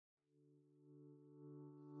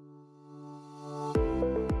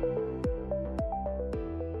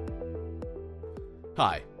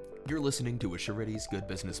Hi, you're listening to Assurity's Good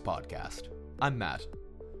Business Podcast. I'm Matt.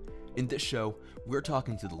 In this show, we're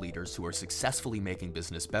talking to the leaders who are successfully making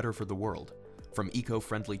business better for the world, from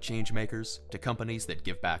eco-friendly changemakers to companies that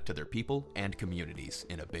give back to their people and communities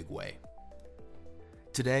in a big way.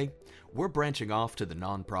 Today, we're branching off to the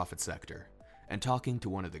nonprofit sector and talking to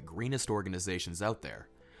one of the greenest organizations out there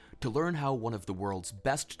to learn how one of the world's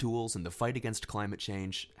best tools in the fight against climate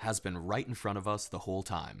change has been right in front of us the whole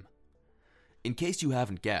time. In case you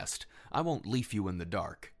haven't guessed, I won't leave you in the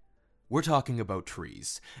dark. We're talking about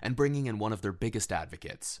trees and bringing in one of their biggest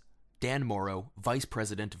advocates, Dan Morrow, Vice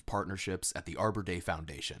President of Partnerships at the Arbor Day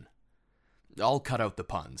Foundation. I'll cut out the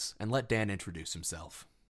puns and let Dan introduce himself.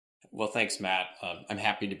 Well, thanks, Matt. I'm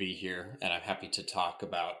happy to be here, and I'm happy to talk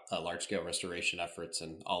about large-scale restoration efforts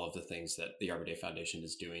and all of the things that the Arbor Day Foundation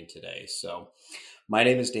is doing today. So my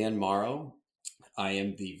name is Dan Morrow. I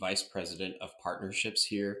am the Vice President of Partnerships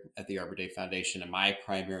here at the Arbor Day Foundation, and my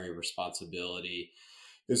primary responsibility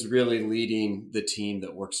is really leading the team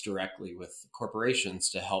that works directly with corporations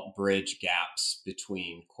to help bridge gaps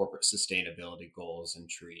between corporate sustainability goals and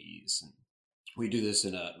trees. And we do this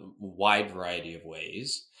in a wide variety of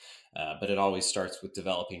ways, but it always starts with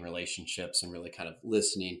developing relationships and really kind of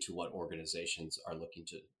listening to what organizations are looking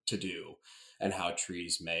to do and how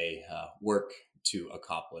trees may work to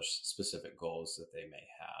accomplish specific goals that they may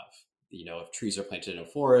have. You know, if trees are planted in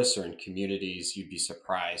forests or in communities, you'd be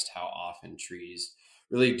surprised how often trees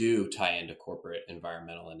really do tie into corporate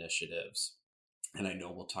environmental initiatives. And I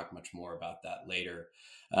know we'll talk much more about that later.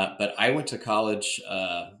 But I went to college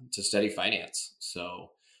to study finance.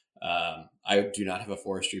 So I do not have a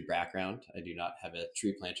forestry background. I do not have a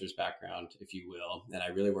tree planter's background, if you will. And I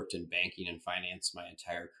really worked in banking and finance my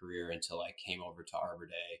entire career until I came over to Arbor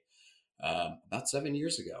Day about 7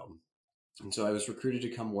 years ago. And so I was recruited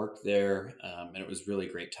to come work there. And it was really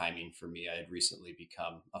great timing for me. I had recently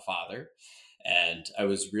become a father, and I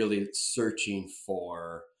was really searching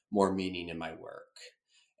for more meaning in my work.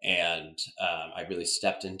 And I really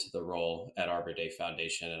stepped into the role at Arbor Day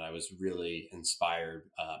Foundation, and I was really inspired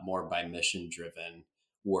more by mission-driven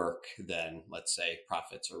work than, let's say,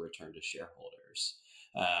 profits or return to shareholders.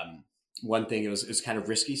 One thing, it was kind of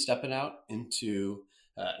risky stepping out into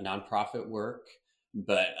nonprofit work,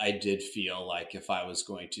 but I did feel like if I was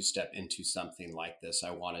going to step into something like this,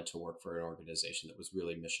 I wanted to work for an organization that was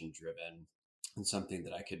really mission-driven and something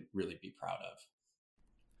that I could really be proud of.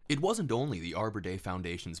 It wasn't only the Arbor Day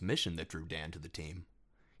Foundation's mission that drew Dan to the team.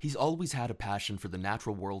 He's always had a passion for the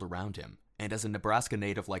natural world around him, and as a Nebraska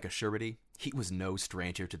native like Assurity, he was no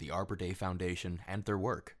stranger to the Arbor Day Foundation and their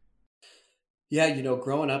work. Yeah, you know,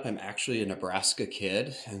 growing up, I'm actually a Nebraska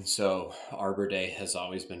kid, and so Arbor Day has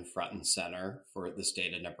always been front and center for the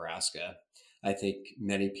state of Nebraska. I think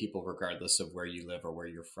many people, regardless of where you live or where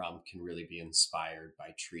you're from, can really be inspired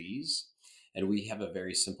by trees. And we have a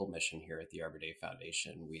very simple mission here at the Arbor Day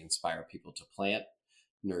Foundation. We inspire people to plant,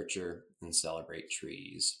 nurture, and celebrate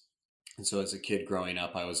trees. And so as a kid growing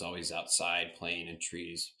up, I was always outside playing in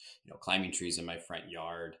trees, climbing trees in my front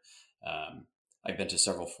yard. I've been to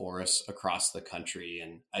several forests across the country,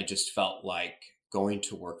 and I just felt like going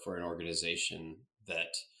to work for an organization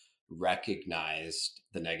that recognized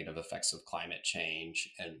the negative effects of climate change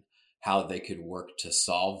and how they could work to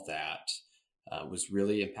solve that was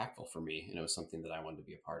really impactful for me, and it was something that I wanted to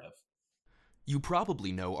be a part of. You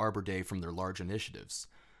probably know Arbor Day from their large initiatives.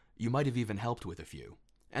 You might have even helped with a few,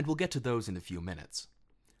 and we'll get to those in a few minutes.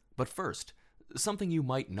 But first, something you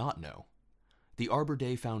might not know. The Arbor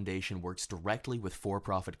Day Foundation works directly with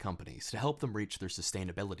for-profit companies to help them reach their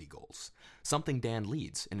sustainability goals, something Dan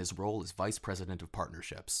leads in his role as Vice President of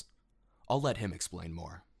Partnerships. I'll let him explain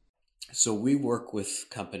more. So we work with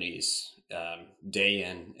companies day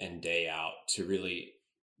in and day out to really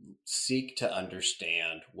seek to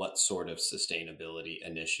understand what sort of sustainability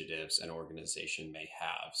initiatives an organization may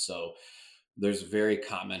have. So there's very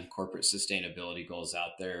common corporate sustainability goals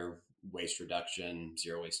out there: waste reduction,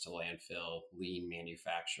 zero waste to landfill, lean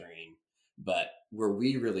manufacturing. But where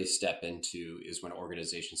we really step into is when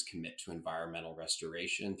organizations commit to environmental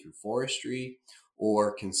restoration through forestry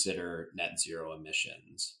or consider net zero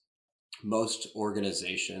emissions. Most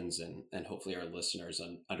organizations, and hopefully our listeners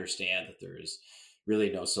understand that there is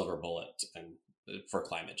really no silver bullet for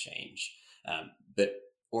climate change. But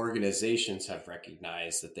organizations have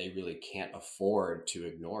recognized that they really can't afford to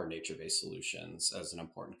ignore nature-based solutions as an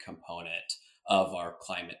important component of our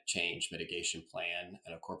climate change mitigation plan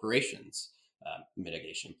and a corporation's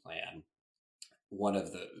mitigation plan. One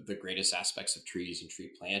of the greatest aspects of trees and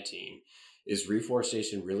tree planting is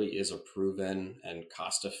reforestation really is a proven and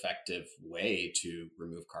cost-effective way to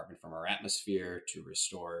remove carbon from our atmosphere, to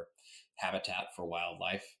restore habitat for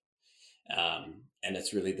wildlife. And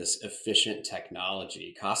it's really this efficient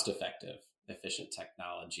technology, cost-effective, efficient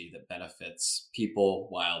technology that benefits people,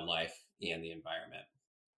 wildlife, and the environment.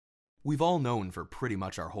 We've all known for pretty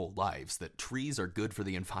much our whole lives that trees are good for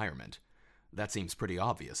the environment. That seems pretty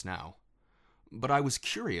obvious now. But I was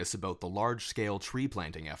curious about the large-scale tree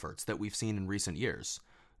planting efforts that we've seen in recent years,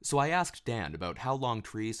 so I asked Dan about how long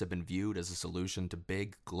trees have been viewed as a solution to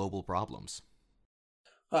big global problems.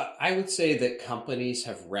 I would say that companies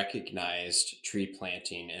have recognized tree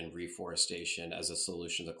planting and reforestation as a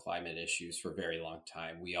solution to climate issues for a very long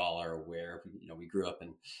time. We all are aware, we grew up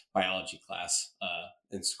in biology class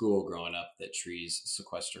in school growing up that trees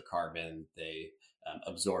sequester carbon, they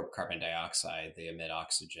absorb carbon dioxide, they emit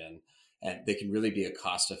oxygen, and they can really be a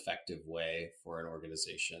cost-effective way for an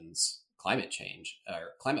organization's climate change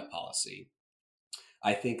or climate policy.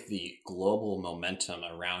 I think the global momentum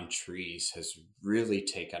around trees has really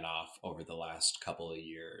taken off over the last couple of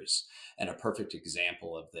years. And a perfect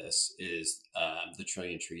example of this is the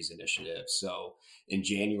Trillion Trees Initiative. So in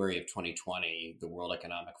January of 2020, the World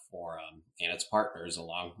Economic Forum and its partners,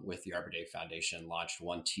 along with the Arbor Day Foundation, launched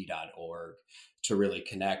 1T.org to really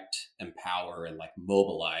connect, empower, and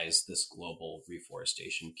mobilize this global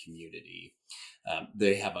reforestation community.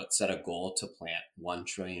 They have set a goal to plant 1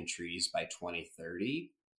 trillion trees by 2030.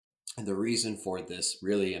 And the reason for this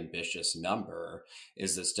really ambitious number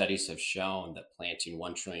is that studies have shown that planting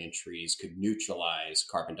 1 trillion trees could neutralize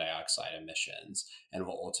carbon dioxide emissions and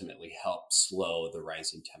will ultimately help slow the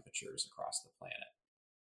rising temperatures across the planet.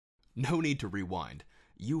 No need to rewind.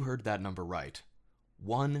 You heard that number right.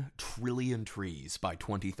 1 trillion trees by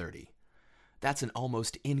 2030. That's an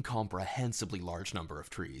almost incomprehensibly large number of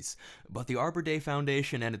trees, but the Arbor Day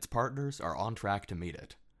Foundation and its partners are on track to meet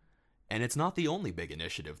it. And it's not the only big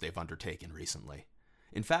initiative they've undertaken recently.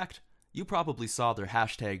 In fact, you probably saw their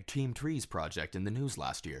hashtag Team Trees project in the news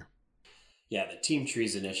last year. Yeah, the Team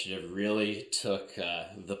Trees initiative really took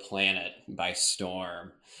the planet by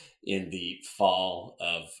storm in the fall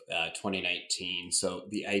of 2019. So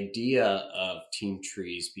the idea of Team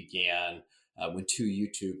Trees began when 2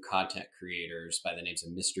 YouTube content creators by the names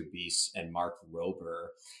of Mr. Beast and Mark Rober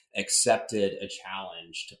accepted a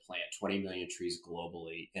challenge to plant 20 million trees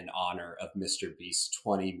globally in honor of Mr. Beast's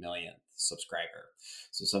 20 millionth subscriber.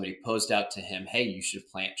 So somebody posed out to him, hey, you should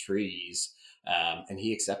plant trees. And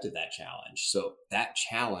he accepted that challenge. So that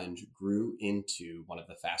challenge grew into one of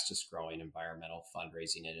the fastest growing environmental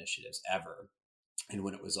fundraising initiatives ever. And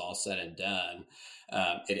when it was all said and done,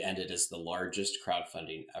 it ended as the largest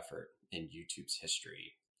crowdfunding effort in YouTube's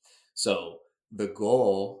history. So the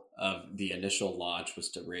goal of the initial launch was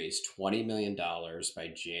to raise $20 million by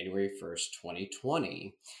January 1st,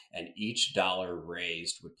 2020, and each dollar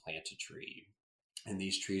raised would plant a tree. And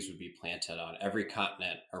these trees would be planted on every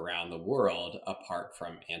continent around the world, apart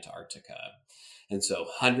from Antarctica. And so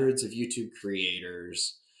hundreds of YouTube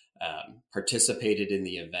creators participated in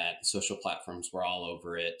the event. Social platforms were all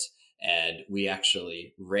over it. And we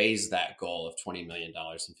actually raised that goal of $20 million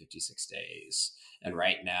in 56 days. And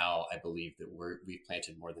right now, I believe that we've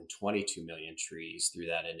planted more than 22 million trees through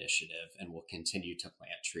that initiative, and will continue to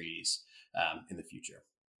plant trees in the future.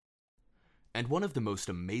 And one of the most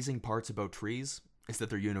amazing parts about trees is that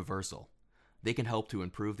they're universal. They can help to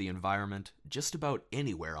improve the environment just about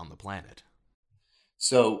anywhere on the planet.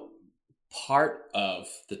 So part of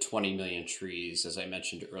the 20 million trees, as I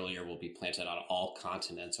mentioned earlier, will be planted on all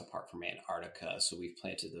continents apart from Antarctica. So we've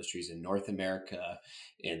planted those trees in North America,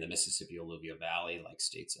 in the Mississippi Alluvial Valley, like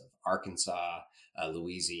states of Arkansas,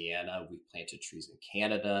 Louisiana. We've planted trees in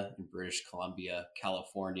Canada, in British Columbia.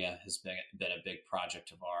 California has been a big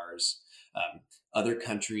project of ours. Other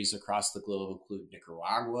countries across the globe include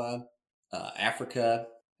Nicaragua, Africa.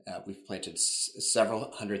 We've planted several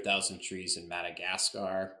 100,000 trees in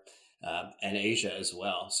Madagascar. And Asia as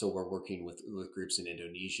well. So we're working with groups in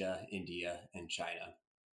Indonesia, India, and China.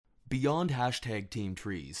 Beyond hashtag Team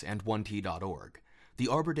Trees and 1T.org, the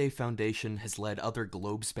Arbor Day Foundation has led other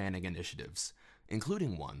globe-spanning initiatives,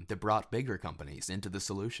 including one that brought bigger companies into the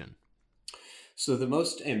solution. So the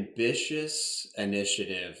most ambitious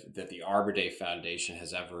initiative that the Arbor Day Foundation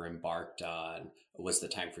has ever embarked on was the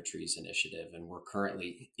Time for Trees initiative. And we're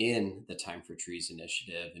currently in the Time for Trees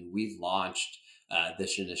initiative. And we launched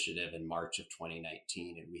this initiative in March of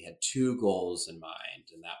 2019. And we had 2 goals in mind.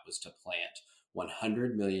 And that was to plant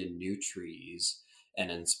 100 million new trees and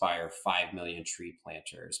inspire 5 million tree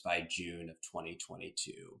planters by June of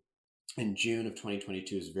 2022. And June of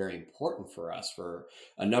 2022 is very important for us for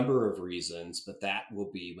a number of reasons, but that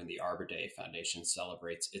will be when the Arbor Day Foundation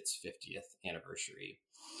celebrates its 50th anniversary.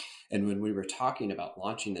 And when we were talking about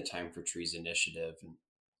launching the Time for Trees initiative,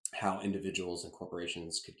 how individuals and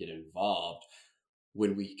corporations could get involved,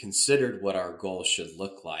 when we considered what our goals should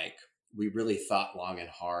look like, we really thought long and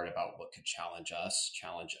hard about what could challenge us,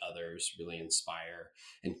 challenge others, really inspire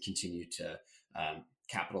and continue to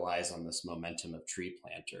capitalize on this momentum of tree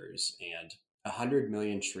planters. And 100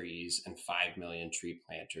 million trees and 5 million tree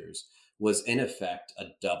planters was in effect a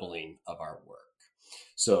doubling of our work.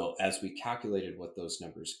 So as we calculated what those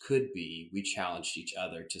numbers could be, we challenged each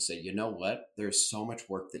other to say, you know what, there's so much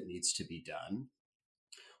work that needs to be done.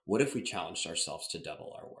 What if we challenged ourselves to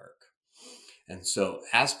double our work? And so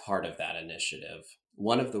as part of that initiative,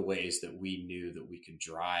 one of the ways that we knew that we could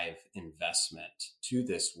drive investment to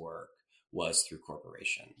this work was through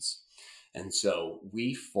corporations. And so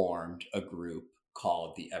we formed a group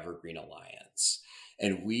called the Evergreen Alliance.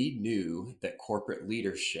 And we knew that corporate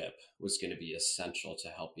leadership was going to be essential to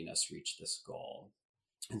helping us reach this goal.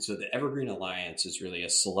 And so the Evergreen Alliance is really a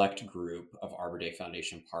select group of Arbor Day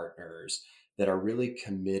Foundation partners that are really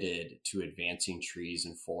committed to advancing trees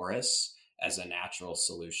and forests as a natural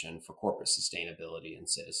solution for corporate sustainability and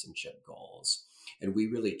citizenship goals. And we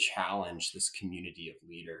really challenge this community of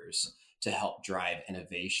leaders to help drive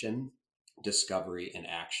innovation, discovery, and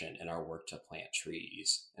action in our work to plant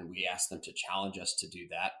trees. And we ask them to challenge us to do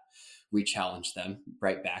that. We challenge them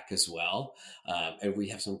right back as well. And we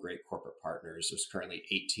have some great corporate partners. There's currently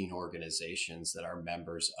 18 organizations that are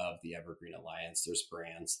members of the Evergreen Alliance. There's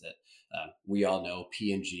brands that we all know: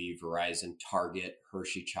 P&G, Verizon, Target,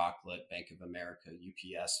 Hershey Chocolate, Bank of America,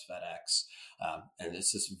 UPS, FedEx. And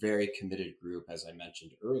it's this very committed group, as I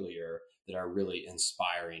mentioned earlier, that are really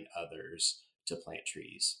inspiring others to plant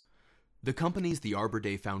trees. The companies the Arbor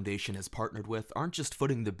Day Foundation has partnered with aren't just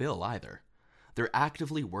footing the bill either. They're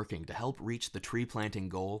actively working to help reach the tree planting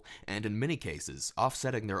goal and, in many cases,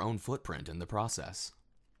 offsetting their own footprint in the process.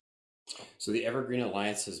 So the Evergreen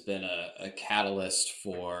Alliance has been a catalyst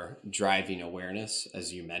for driving awareness,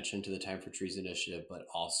 as you mentioned, to the Time for Trees initiative, but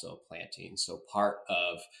also planting. So part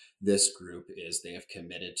of this group is they have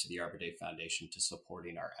committed to the Arbor Day Foundation to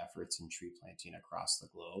supporting our efforts in tree planting across the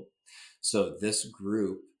globe. So this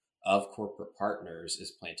group of corporate partners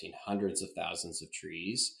is planting hundreds of thousands of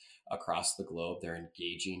trees across the globe. They're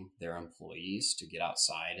engaging their employees to get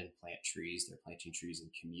outside and plant trees. They're planting trees in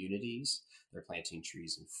communities. They're planting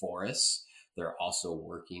trees in forests. They're also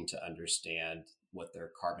working to understand what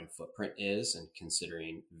their carbon footprint is and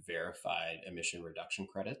considering verified emission reduction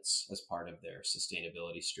credits as part of their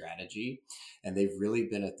sustainability strategy. And they've really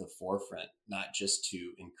been at the forefront, not just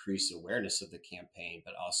to increase awareness of the campaign,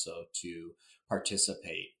 but also to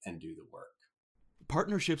participate and do the work.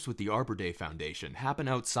 Partnerships with the Arbor Day Foundation happen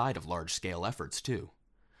outside of large-scale efforts, too.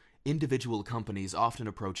 Individual companies often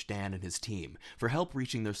approach Dan and his team for help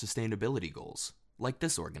reaching their sustainability goals, like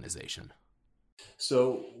this organization.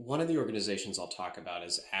 So one of the organizations I'll talk about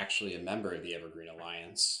is actually a member of the Evergreen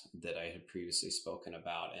Alliance that I had previously spoken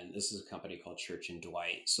about. And this is a company called Church &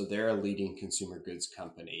 Dwight. So they're a leading consumer goods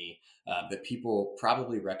company that people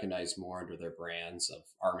probably recognize more under their brands of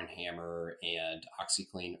Arm & Hammer and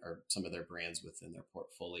OxyClean, or some of their brands within their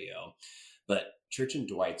portfolio. But Church &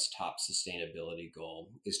 Dwight's top sustainability goal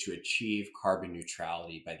is to achieve carbon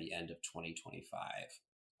neutrality by the end of 2025.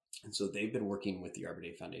 And so they've been working with the Arbor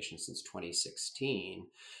Day Foundation since 2016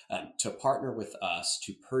 to partner with us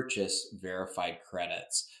to purchase verified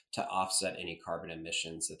credits to offset any carbon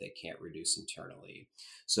emissions that they can't reduce internally.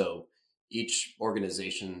 So each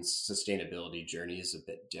organization's sustainability journey is a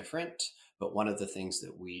bit different, but one of the things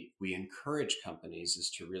that we encourage companies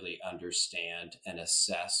is to really understand and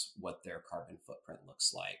assess what their carbon footprint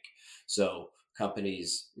looks like. So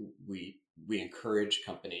companies, we encourage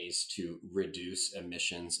companies to reduce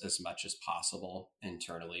emissions as much as possible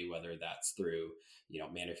internally, whether that's through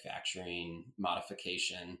manufacturing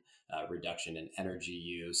modification, reduction in energy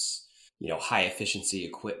use, high efficiency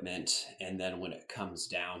equipment. And then when it comes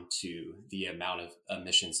down to the amount of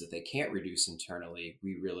emissions that they can't reduce internally,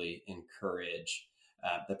 we really encourage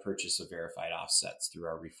the purchase of verified offsets through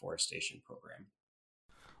our reforestation program.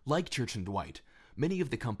 Like Church & Dwight, many of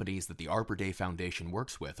the companies that the Arbor Day Foundation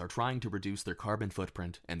works with are trying to reduce their carbon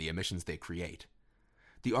footprint and the emissions they create.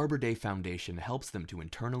 The Arbor Day Foundation helps them to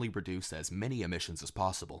internally reduce as many emissions as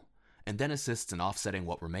possible, and then assists in offsetting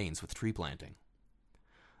what remains with tree planting.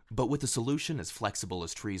 But with a solution as flexible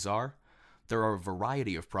as trees are, there are a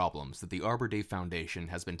variety of problems that the Arbor Day Foundation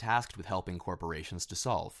has been tasked with helping corporations to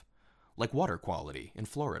solve, like water quality in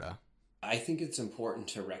Florida. I think it's important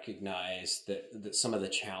to recognize that some of the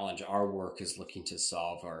challenge our work is looking to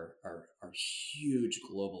solve are huge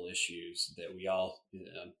global issues that we all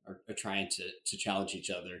are trying to challenge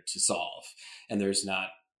each other to solve. And there's not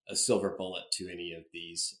a silver bullet to any of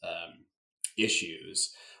these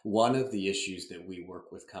issues. One of the issues that we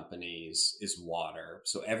work with companies is water.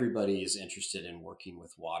 So everybody is interested in working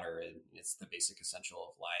with water, and it's the basic essential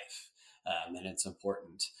of life. And it's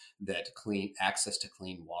important that clean access to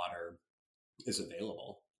clean water is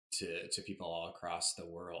available to people all across the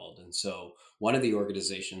world. And so one of the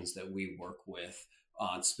organizations that we work with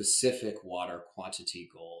on specific water quantity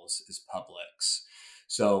goals is Publix.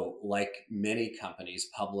 So like many companies,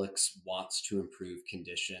 Publix wants to improve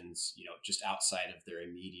conditions, just outside of their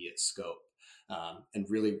immediate scope, and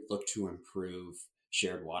really look to improve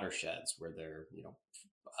shared watersheds where their,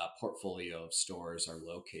 portfolio of stores are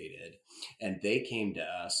located. And they came to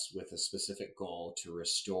us with a specific goal to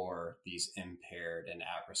restore these impaired and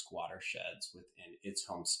at-risk watersheds within its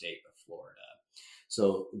home state of Florida.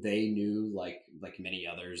 So they knew, like many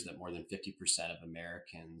others, that more than 50% of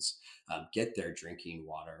Americans get their drinking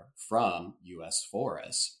water from U.S.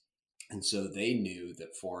 forests. And so they knew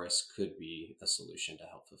that forests could be a solution to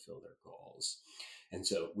help fulfill their goals. And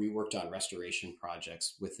so we worked on restoration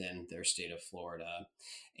projects within their state of Florida,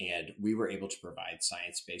 and we were able to provide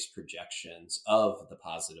science-based projections of the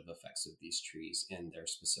positive effects of these trees in their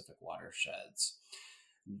specific watersheds.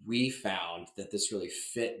 We found that this really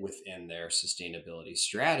fit within their sustainability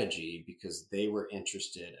strategy because they were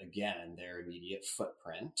interested, again, in their immediate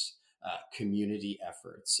footprint, community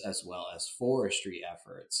efforts, as well as forestry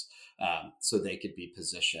efforts, so they could be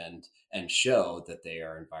positioned and show that they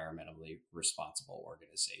are environmentally responsible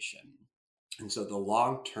organization. And so the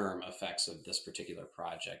long-term effects of this particular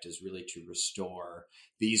project is really to restore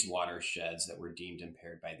these watersheds that were deemed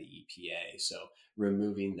impaired by the EPA. So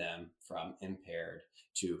removing them from impaired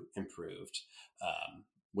to improved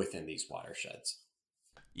within these watersheds.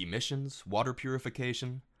 Emissions, water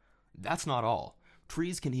purification, that's not all.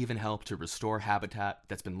 Trees can even help to restore habitat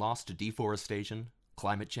that's been lost to deforestation,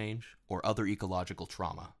 climate change, or other ecological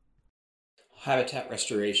trauma. Habitat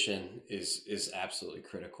restoration is absolutely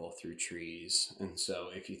critical through trees. And so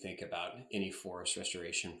if you think about any forest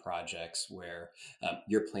restoration projects where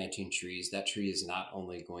you're planting trees, that tree is not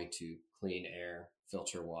only going to clean air,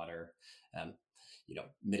 filter water,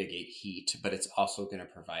 mitigate heat, but it's also going to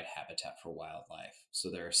provide habitat for wildlife. So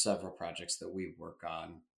there are several projects that we work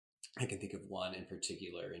on. I can think of one in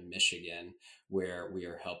particular in Michigan where we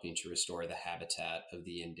are helping to restore the habitat of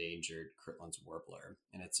the endangered Kirtland's warbler.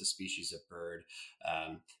 And it's a species of bird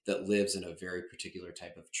that lives in a very particular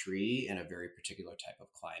type of tree and a very particular type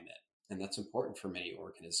of climate. And that's important for many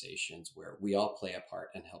organizations where we all play a part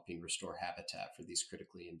in helping restore habitat for these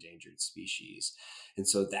critically endangered species. And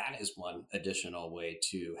so that is one additional way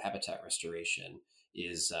to habitat restoration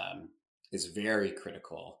is very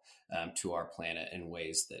critical to our planet in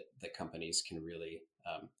ways that companies can really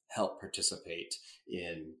help participate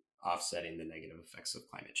in offsetting the negative effects of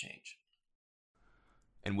climate change.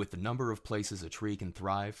 And with the number of places a tree can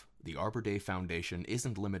thrive, the Arbor Day Foundation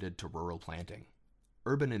isn't limited to rural planting.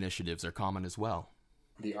 Urban initiatives are common as well.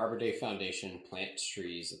 The Arbor Day Foundation plants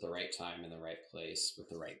trees at the right time in the right place with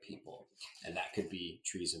the right people. And that could be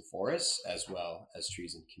trees in forests as well as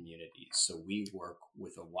trees in communities. So we work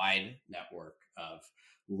with a wide network of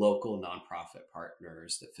local nonprofit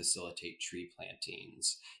partners that facilitate tree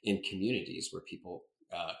plantings in communities where people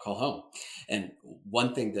call home. And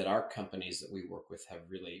one thing that our companies that we work with have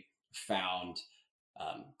really found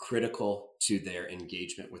critical to their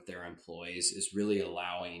engagement with their employees is really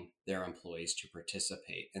allowing their employees to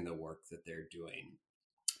participate in the work that they're doing.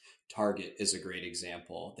 Target is a great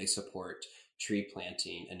example. They support tree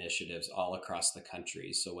planting initiatives all across the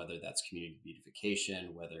country. So whether that's community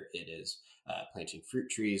beautification, whether it is planting fruit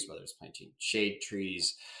trees, whether it's planting shade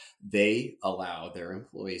trees, they allow their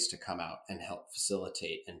employees to come out and help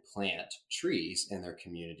facilitate and plant trees in their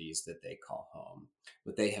communities that they call home.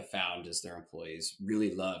 What they have found is their employees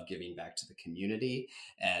really love giving back to the community.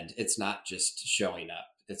 And it's not just showing up.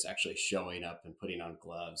 It's actually showing up and putting on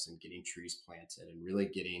gloves and getting trees planted and really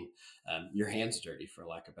getting your hands dirty, for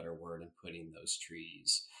lack of a better word, and putting those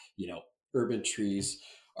trees. Urban trees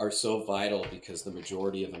are so vital because the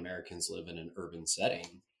majority of Americans live in an urban setting,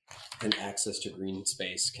 and access to green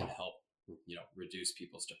space can help, reduce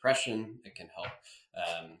people's depression. It can help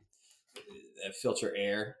filter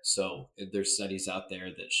air. So there's studies out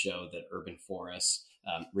there that show that urban forests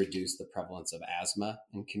reduce the prevalence of asthma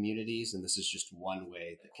in communities. And this is just one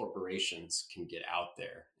way that corporations can get out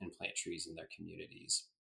there and plant trees in their communities.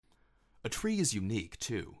 A tree is unique,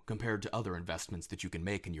 too, compared to other investments that you can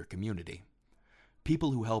make in your community.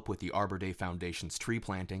 People who help with the Arbor Day Foundation's tree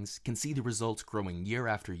plantings can see the results growing year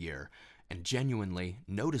after year and genuinely,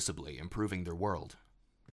 noticeably improving their world.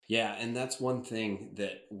 Yeah, and that's one thing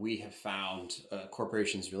that we have found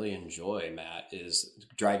corporations really enjoy, Matt, is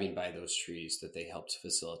driving by those trees that they helped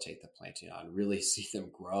facilitate the planting on, really see them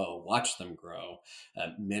grow, watch them grow.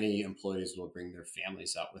 Many employees will bring their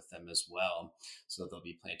families out with them as well. So they'll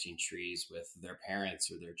be planting trees with their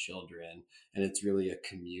parents or their children. And it's really a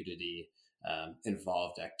community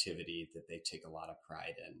involved activity that they take a lot of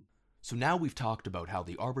pride in. So now we've talked about how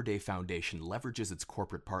the Arbor Day Foundation leverages its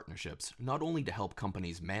corporate partnerships not only to help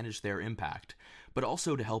companies manage their impact, but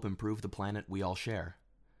also to help improve the planet we all share.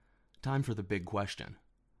 Time for the big question.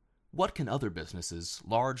 What can other businesses,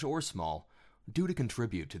 large or small, do to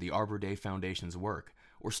contribute to the Arbor Day Foundation's work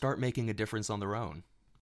or start making a difference on their own?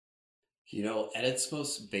 At its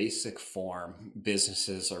most basic form,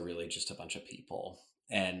 businesses are really just a bunch of people.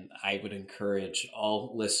 And I would encourage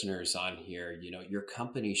all listeners on here, your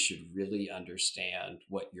company should really understand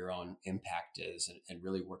what your own impact is and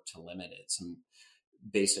really work to limit it. Some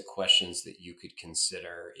basic questions that you could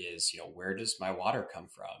consider is, where does my water come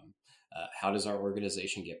from? How does our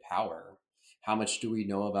organization get power? How much do we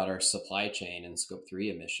know about our supply chain and scope 3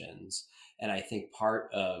 emissions? And I think part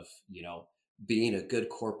of, being a good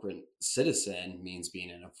corporate citizen means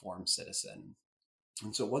being an informed citizen.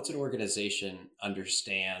 And so once an organization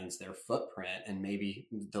understands their footprint, and maybe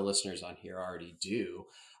the listeners on here already do,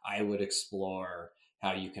 I would explore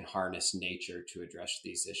how you can harness nature to address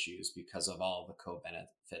these issues because of all the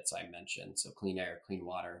co-benefits I mentioned. So clean air, clean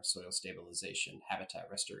water, soil stabilization, habitat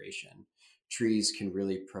restoration. Trees can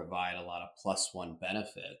really provide a lot of plus one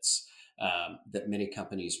benefits that many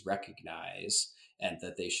companies recognize and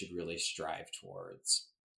that they should really strive towards.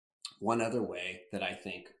 One other way that I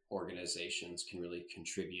think organizations can really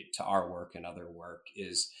contribute to our work and other work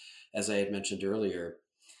is, as I had mentioned earlier,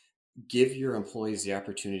 give your employees the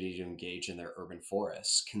opportunity to engage in their urban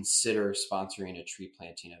forests. Consider sponsoring a tree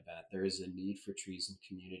planting event. There is a need for trees in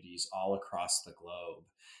communities all across the globe.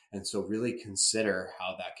 And so really consider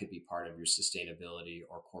how that could be part of your sustainability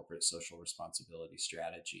or corporate social responsibility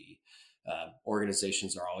strategy.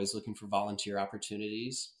 Organizations are always looking for volunteer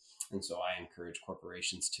opportunities. And so I encourage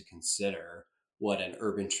corporations to consider what an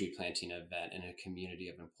urban tree planting event in a community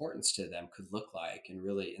of importance to them could look like and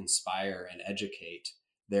really inspire and educate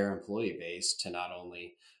their employee base to not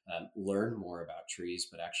only learn more about trees,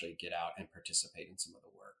 but actually get out and participate in some of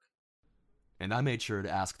the work. And I made sure to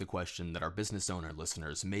ask the question that our business owner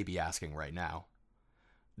listeners may be asking right now.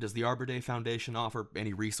 Does the Arbor Day Foundation offer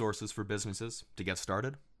any resources for businesses to get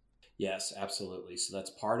started? Yes, absolutely. So that's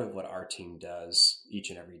part of what our team does each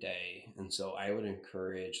and every day. And so I would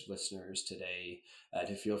encourage listeners today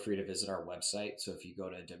to feel free to visit our website. So if you go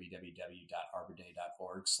to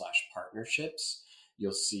www.arborday.org/partnerships,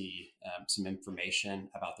 you'll see some information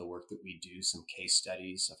about the work that we do, some case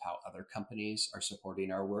studies of how other companies are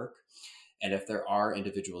supporting our work. And if there are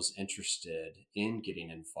individuals interested in getting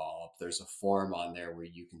involved, there's a form on there where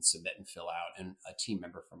you can submit and fill out, and a team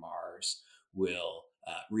member from ours will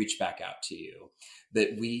reach back out to you.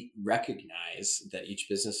 That we recognize that each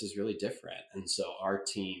business is really different. And so our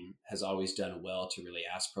team has always done well to really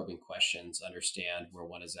ask probing questions, understand where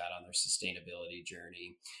one is at on their sustainability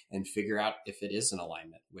journey, and figure out if it is in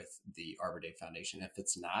alignment with the Arbor Day Foundation. If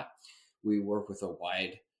it's not, we work with a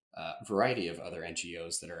wide variety of other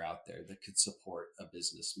NGOs that are out there that could support a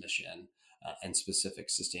business mission and specific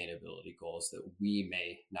sustainability goals that we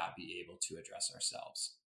may not be able to address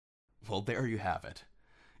ourselves. Well, there you have it.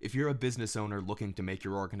 If you're a business owner looking to make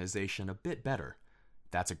your organization a bit better,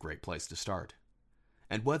 that's a great place to start.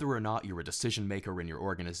 And whether or not you're a decision maker in your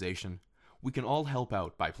organization, we can all help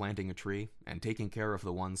out by planting a tree and taking care of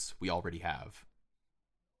the ones we already have.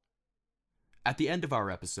 At the end of our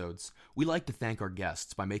episodes, we like to thank our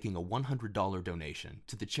guests by making a $100 donation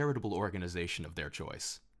to the charitable organization of their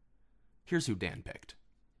choice. Here's who Dan picked.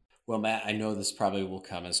 Well, Matt, I know this probably will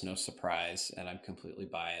come as no surprise, and I'm completely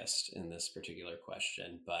biased in this particular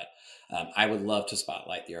question, but I would love to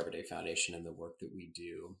spotlight the Arbor Day Foundation and the work that we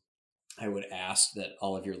do. I would ask that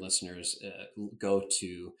all of your listeners go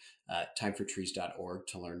to timefortrees.org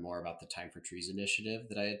to learn more about the Time for Trees initiative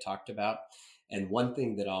that I had talked about. And one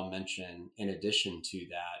thing that I'll mention in addition to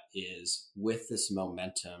that is with this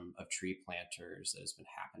momentum of tree planters that has been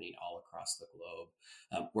happening all across the globe,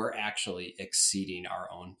 we're actually exceeding our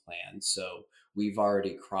own plans. So we've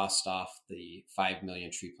already crossed off the 5 million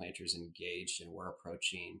tree planters engaged, and we're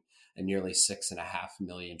approaching a nearly 6.5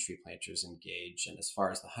 million tree planters engaged. And as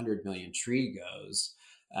far as the 100 million tree goes,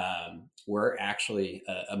 we're actually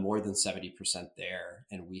a more than 70% there,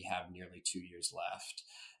 and we have nearly 2 years left.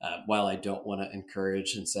 While I don't want to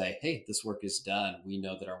encourage and say, hey, this work is done, we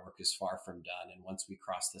know that our work is far from done. And once we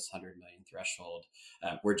cross this 100 million threshold,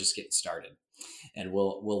 we're just getting started. And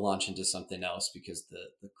we'll launch into something else, because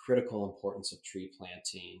the critical importance of tree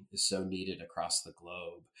planting is so needed across the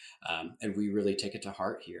globe. And we really take it to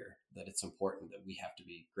heart here, that it's important that we have to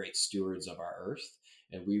be great stewards of our earth,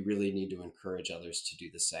 and we really need to encourage others to do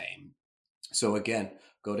the same. So again,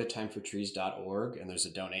 go to timefortrees.org, and there's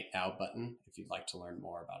a Donate Now button if you'd like to learn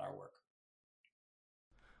more about our work.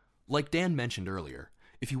 Like Dan mentioned earlier,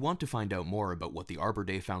 if you want to find out more about what the Arbor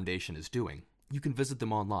Day Foundation is doing, you can visit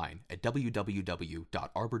them online at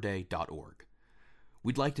www.arborday.org.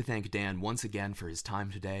 We'd like to thank Dan once again for his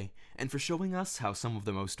time today, and for showing us how some of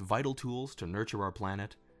the most vital tools to nurture our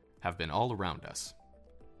planet have been all around us.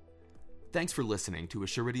 Thanks for listening to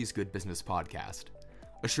Assurity's Good Business podcast.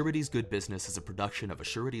 Assurity's Good Business is a production of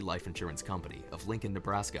Assurity Life Insurance Company of Lincoln,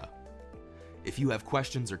 Nebraska. If you have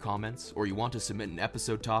questions or comments, or you want to submit an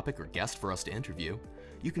episode topic or guest for us to interview,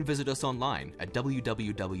 you can visit us online at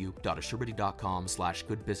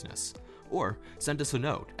www.assurity.com/goodbusiness, or send us a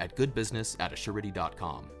note at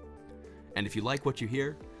goodbusiness@assurity.com. And if you like what you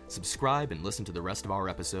hear, subscribe and listen to the rest of our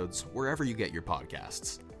episodes wherever you get your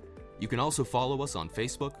podcasts. You can also follow us on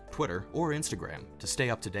Facebook, Twitter, or Instagram to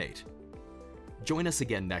stay up to date. Join us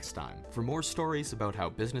again next time for more stories about how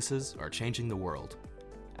businesses are changing the world.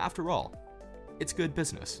 After all, it's good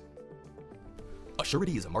business.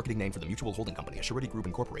 Assurity is a marketing name for the mutual holding company Assurity Group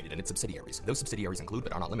Incorporated and its subsidiaries. Those subsidiaries include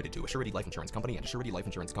but are not limited to Assurity Life Insurance Company and Assurity Life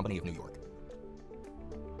Insurance Company of New York.